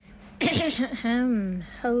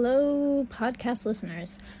Hello, podcast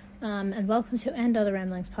listeners, and welcome to And Other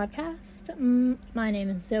Ramblings podcast. My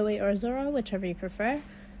name is Zoe or Zora, whichever you prefer,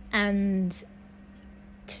 and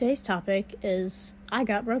today's topic is I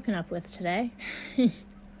got broken up with today.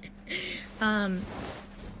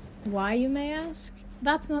 Why, you may ask?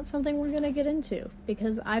 That's not something we're gonna get into,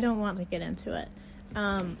 because I don't want to get into it.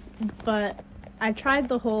 But I tried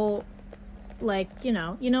the whole,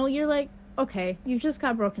 you're like, okay, you just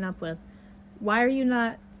got broken up with. Why are you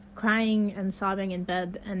not crying and sobbing in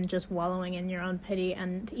bed and just wallowing in your own pity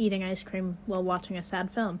and eating ice cream while watching a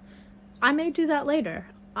sad film? I may do that later.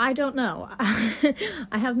 I don't know. I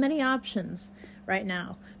have many options right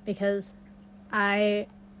now because I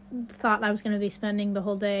thought I was going to be spending the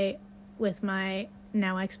whole day with my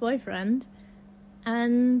now ex-boyfriend,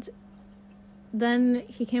 and then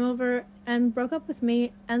he came over and broke up with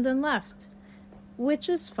me and then left, which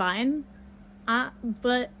is fine.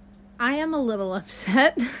 But I am a little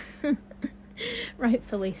upset,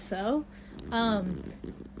 rightfully so.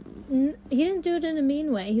 He didn't do it in a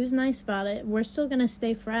mean way. He was nice about it. We're still gonna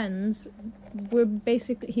stay friends.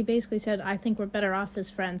 He basically said, I think we're better off as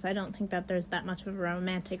friends. I don't think that there's that much of a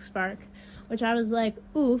romantic spark, which I was like,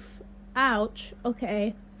 oof, ouch,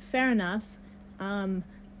 okay, fair enough.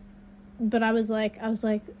 But I was like,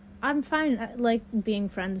 I'm fine, like, being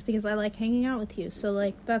friends because I like hanging out with you. So,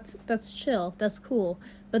 like, that's chill. That's cool.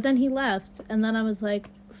 But then he left, and then I was like,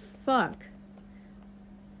 fuck.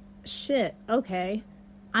 Shit, okay.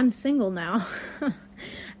 I'm single now.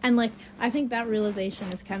 And, like, I think that realization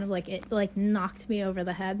is kind of, like, it, like, knocked me over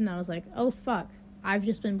the head, and I was like, oh, fuck. I've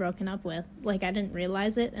just been broken up with. Like, I didn't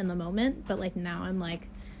realize it in the moment, but, like, now I'm like,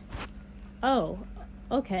 oh,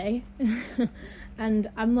 okay. And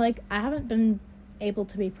I'm like, I haven't been able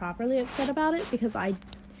to be properly upset about it because I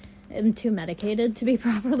am too medicated to be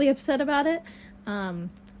properly upset about it.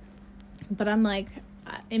 But I'm like,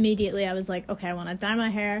 immediately I was like, okay, I want to dye my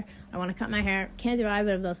hair, I want to cut my hair. Can't do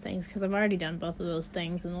either of those things because I've already done both of those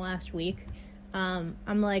things in the last week. I'm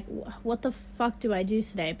like, what the fuck do I do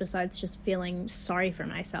today besides just feeling sorry for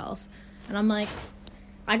myself? And I'm like,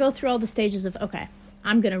 I go through all the stages of, okay,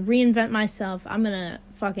 I'm gonna reinvent myself, I'm gonna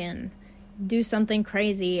fucking do something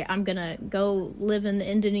crazy, I'm gonna go live in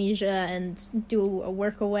Indonesia and do a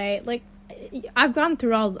work away. Like, I've gone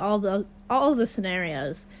through all the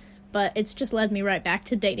scenarios, but it's just led me right back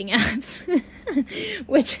to dating apps,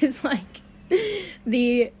 which is like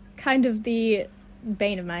the kind of the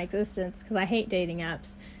bane of my existence because I hate dating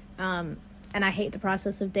apps, and I hate the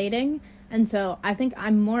process of dating. And so I think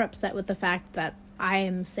I'm more upset with the fact that I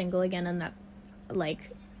am single again, and that,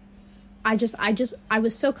 like, I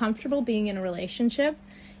was so comfortable being in a relationship,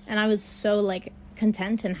 and I was so, like,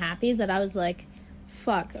 content and happy that I was like,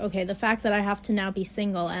 fuck, okay, the fact that I have to now be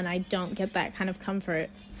single and I don't get that kind of comfort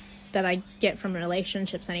that I get from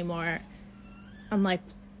relationships anymore, I'm like,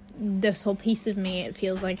 this whole piece of me, it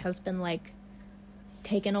feels like, has been, like,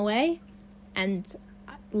 taken away, and,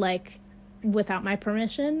 like, without my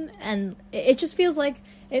permission, and it just feels like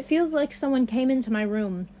someone came into my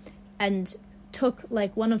room and took,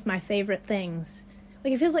 like, one of my favorite things.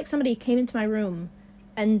 Like, it feels like somebody came into my room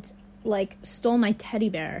and, like, stole my teddy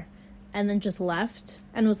bear and then just left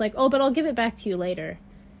and was like, oh, but I'll give it back to you later.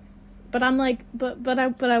 But I'm like, but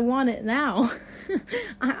I want it now.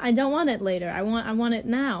 I don't want it later. I want it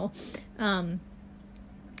now. I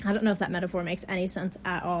don't know if that metaphor makes any sense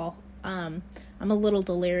at all. I'm a little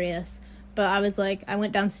delirious. But I was like, I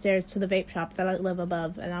went downstairs to the vape shop that I live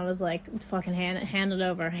above, and I was like, fucking hand it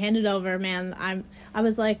over, man. I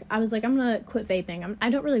was like, I'm gonna quit vaping. I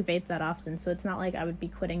don't really vape that often, so it's not like I would be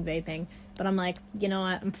quitting vaping. But I'm like, you know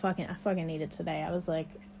what? I fucking need it today. I was like,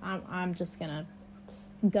 I'm just gonna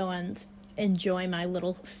go and enjoy my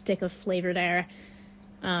little stick of flavored air.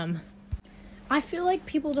 I feel like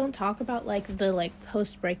people don't talk about, like, the, like,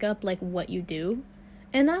 post breakup, like, what you do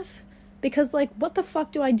enough, because, like, what the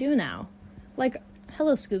fuck do I do now? Like,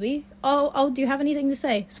 hello, Scooby. Oh, do you have anything to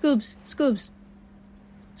say? Scoobs,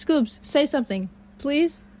 say something,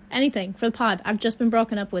 please. Anything for the pod. I've just been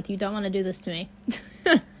broken up with. You don't want to do this to me.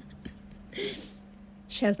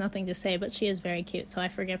 She has nothing to say, but she is very cute, so I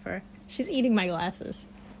forgive her. She's eating my glasses.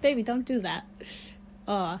 Baby, don't do that.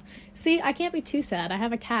 See, I can't be too sad. I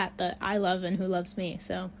have a cat that I love and who loves me,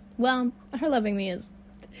 so, well, her loving me is,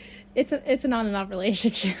 it's an on and off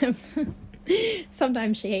relationship.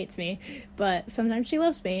 Sometimes she hates me, but sometimes she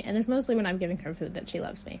loves me, and it's mostly when I'm giving her food that she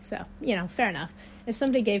loves me, so, you know, fair enough. If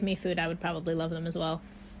somebody gave me food, I would probably love them as well.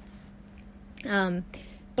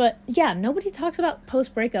 But, yeah, nobody talks about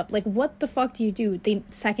post-breakup. Like, what the fuck do you do the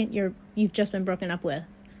second you've just been broken up with?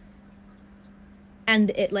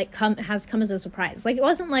 and it like has come as a surprise. Like, it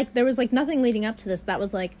wasn't like there was like nothing leading up to this that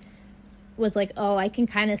was like, oh, I can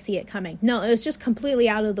kind of see it coming. No, it was just completely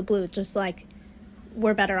out of the blue, just like,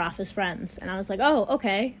 we're better off as friends. And I was like, oh,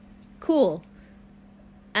 okay, cool.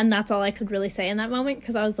 And that's all I could really say in that moment,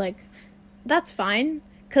 because I was like, that's fine.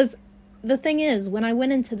 Because the thing is, when I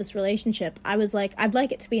went into this relationship, I was like, I'd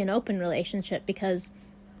like it to be an open relationship because,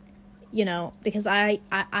 you know, because I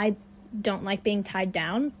don't like being tied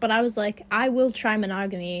down. But I was like, I will try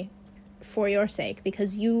monogamy for your sake,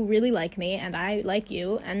 because you really like me and I like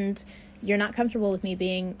you, and you're not comfortable with me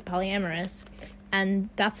being polyamorous, and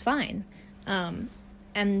that's fine.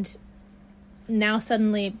 And now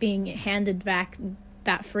suddenly being handed back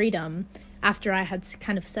that freedom after I had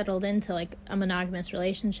kind of settled into like a monogamous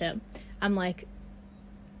relationship, I'm like,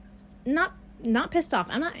 not pissed off.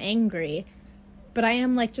 I'm not angry, but I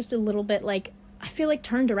am like just a little bit like, I feel like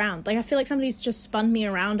turned around. Like, I feel like somebody's just spun me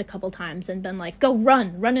around a couple times and been like, go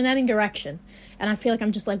run in any direction. And I feel like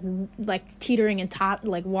I'm just like teetering and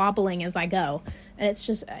like wobbling as I go. And it's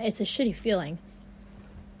a shitty feeling.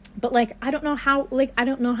 But like, I don't know how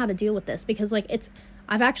to deal with this, because like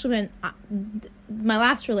I've actually been, my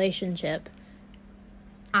last relationship,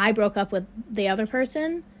 I broke up with the other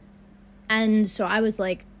person. And so I was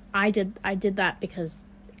like, I did that because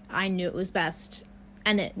I knew it was best.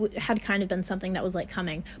 And it had kind of been something that was like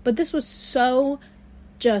coming. But this was so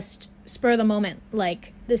just spur of the moment.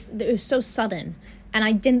 Like this, it was so sudden. And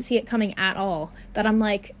I didn't see it coming at all, that I'm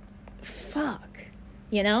like, fuck,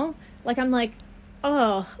 you know? Like, I'm like,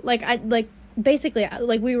 oh, like, basically,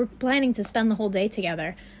 like, we were planning to spend the whole day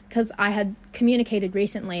together, because I had communicated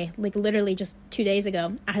recently, like, literally just 2 days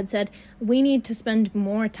ago, I had said, we need to spend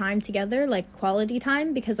more time together, like, quality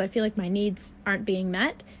time, because I feel like my needs aren't being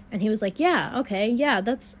met. And he was like, yeah, okay, yeah,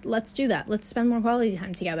 let's do that. Let's spend more quality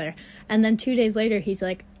time together. And then 2 days later, he's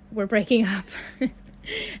like, we're breaking up.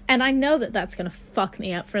 And I know that that's going to fuck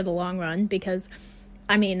me up for the long run, because,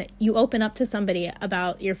 I mean, you open up to somebody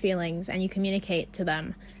about your feelings and you communicate to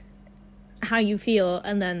them how you feel,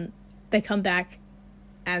 and then they come back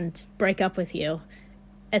and break up with you.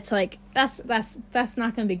 It's like, that's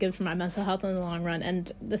not going to be good for my mental health in the long run,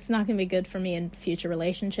 and that's not going to be good for me in future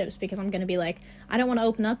relationships, because I'm going to be like, I don't want to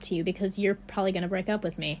open up to you because you're probably going to break up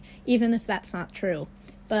with me, even if that's not true.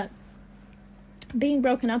 But being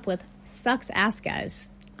broken up with sucks ass, guys.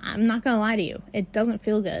 I'm not going to lie to you. It doesn't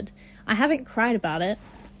feel good. I haven't cried about it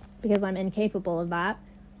because I'm incapable of that.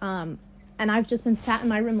 And I've just been sat in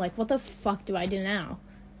my room like, what the fuck do I do now?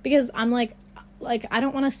 Because I'm like, I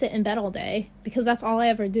don't want to sit in bed all day, because that's all I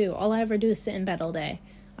ever do. All I ever do is sit in bed all day.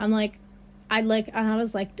 I'm like, I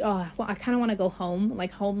was like, oh, well, I kind of want to go home,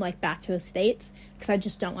 like back to the States, because I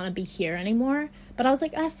just don't want to be here anymore. But I was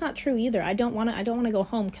like, that's not true either. I don't want to go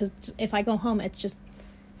home, because if I go home, it's just,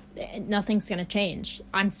 nothing's going to change.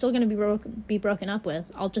 I'm still going to be broken up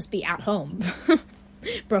with. I'll just be at home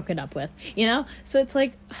broken up with, you know? So it's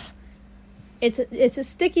like, it's a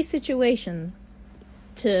sticky situation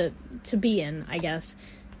to be in, I guess.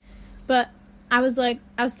 But I was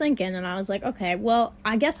thinking, and I was like, okay, well,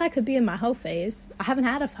 I guess I could be in my hoe phase. I haven't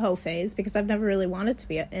had a hoe phase because I've never really wanted to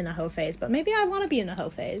be in a hoe phase, but maybe I want to be in a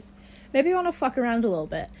hoe phase. Maybe I want to fuck around a little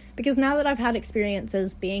bit, because now that I've had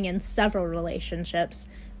experiences being in several relationships,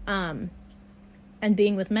 and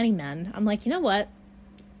being with many men, I'm like, you know what?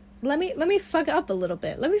 Let me fuck up a little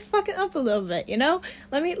bit. Let me fuck it up a little bit, you know?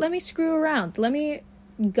 Let me screw around. Let me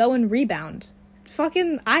go and rebound.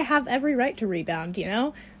 Fucking, I have every right to rebound, you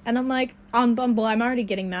know? And I'm like, on Bumble, I'm already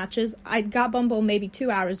getting matches. I got Bumble maybe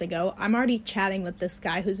 2 hours ago. I'm already chatting with this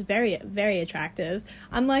guy who's very, very attractive.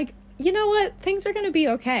 I'm like, you know what? Things are going to be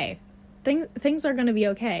okay. Things are going to be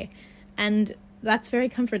okay. And that's very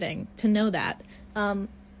comforting to know that.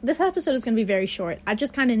 This episode is going to be very short. I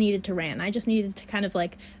just kind of needed to rant. I just needed to kind of,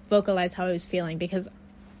 like, vocalize how I was feeling, because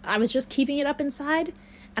I was just keeping it up inside,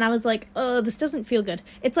 and I was like, oh, this doesn't feel good.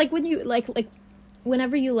 It's like when you, like,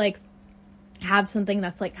 whenever you, like, have something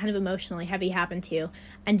that's, like, kind of emotionally heavy happen to you,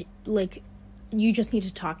 and, like, you just need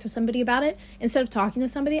to talk to somebody about it. Instead of talking to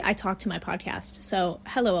somebody, I talk to my podcast. So,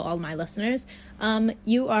 hello, all my listeners.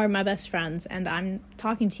 You are my best friends, and I'm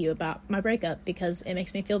talking to you about my breakup because it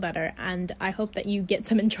makes me feel better, and I hope that you get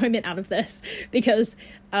some enjoyment out of this, because,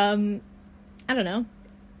 I don't know,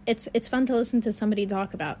 it's fun to listen to somebody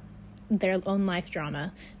talk about their own life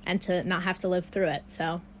drama, and to not have to live through it.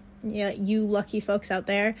 So, yeah, you lucky folks out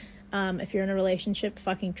there, if you're in a relationship,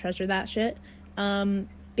 fucking treasure that shit,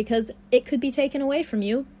 because it could be taken away from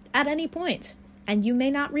you at any point, and you may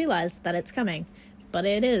not realize that it's coming, but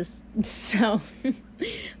it is. So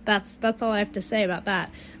that's all I have to say about that.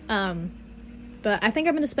 But I think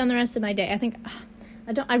I'm going to spend the rest of my day, I think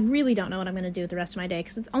I really don't know what I'm going to do with the rest of my day,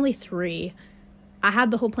 because it's only 3. I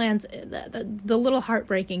had the whole plans. The little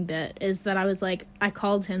heartbreaking bit is that I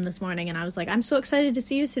called him this morning and I was like, I'm so excited to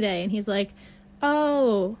see you today. And he's like,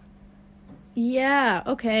 oh, yeah,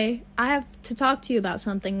 okay. I have to talk to you about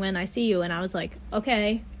something when I see you. And I was like,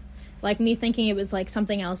 okay. Like, me thinking it was, like,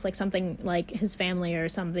 something else, like, something, like, his family or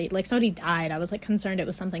somebody, like, somebody died. I was, like, concerned it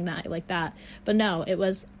was something like that. But no, it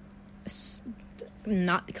was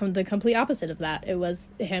not the complete opposite of that. It was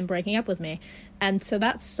him breaking up with me. And so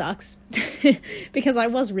that sucks, because I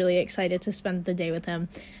was really excited to spend the day with him.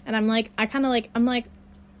 And I'm like, I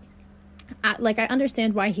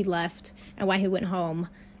understand why he left and why he went home,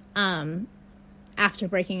 after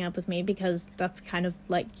breaking up with me, because that's kind of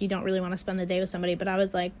like, you don't really want to spend the day with somebody. But I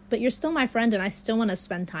was like, but you're still my friend and I still want to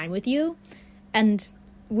spend time with you. And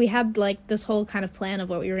we had like this whole kind of plan of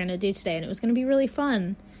what we were going to do today, and it was going to be really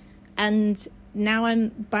fun. And now I'm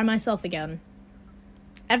by myself again.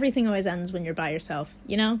 Everything always ends when you're by yourself,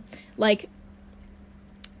 you know? Like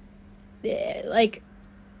it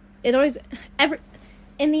always,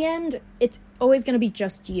 in the end, it's always going to be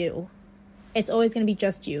just you. It's always going to be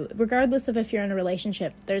just you. Regardless of if you're in a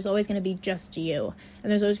relationship, there's always going to be just you.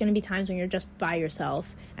 And there's always going to be times when you're just by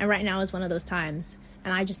yourself. And right now is one of those times.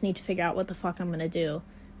 And I just need to figure out what the fuck I'm going to do,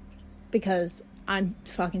 because I'm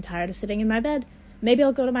fucking tired of sitting in my bed. Maybe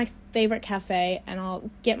I'll go to my favorite cafe and I'll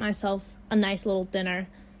get myself a nice little dinner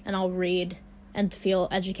and I'll read and feel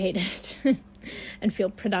educated and feel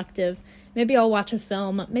productive. Maybe I'll watch a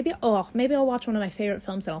film. Maybe I'll watch one of my favorite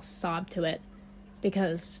films and I'll sob to it,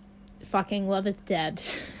 because fucking love is dead.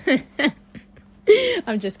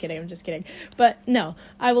 I'm just kidding. But no,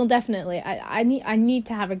 I will definitely, I need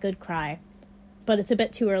to have a good cry. But it's a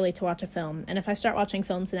bit too early to watch a film. And if I start watching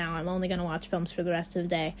films now, I'm only going to watch films for the rest of the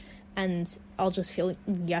day. And I'll just feel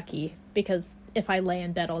yucky, because if I lay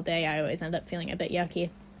in bed all day, I always end up feeling a bit yucky.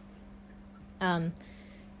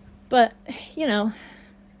 But, you know,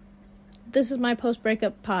 this is my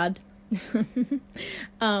post-breakup pod.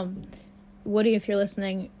 Woody, if you're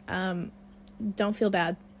listening, don't feel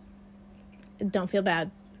bad. Don't feel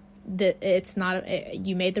bad. It's not,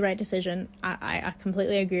 you made the right decision. I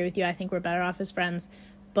completely agree with you. I think we're better off as friends,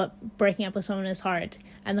 but breaking up with someone is hard.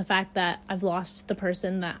 And the fact that I've lost the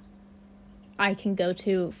person that I can go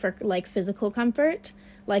to for, like, physical comfort,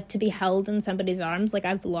 like, to be held in somebody's arms, like,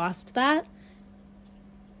 I've lost that,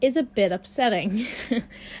 is a bit upsetting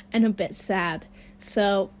and a bit sad.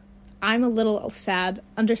 So I'm a little sad,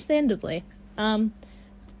 understandably. But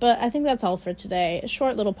I think that's all for today. A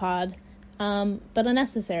short little pod, but a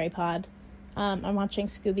necessary pod. I'm watching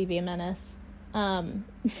Scooby Be a Menace. Thank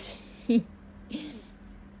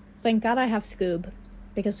God I have Scoob,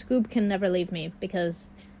 because Scoob can never leave me,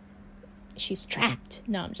 because she's trapped.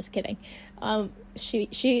 No, I'm just kidding.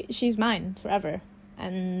 She's mine forever,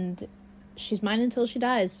 and she's mine until she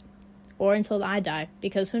dies, or until I die,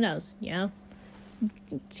 because who knows, you know?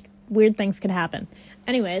 Weird things could happen.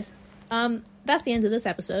 Anyways, that's the end of this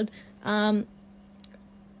episode. I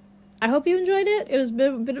hope you enjoyed it. It was a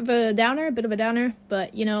bit of a downer,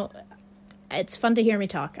 but, you know, it's fun to hear me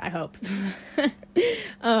talk, I hope.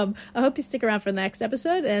 I hope you stick around for the next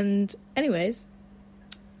episode, and anyways,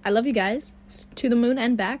 I love you guys, to the moon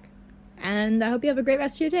and back, and I hope you have a great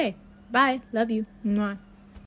rest of your day. Bye. Love you. Mwah.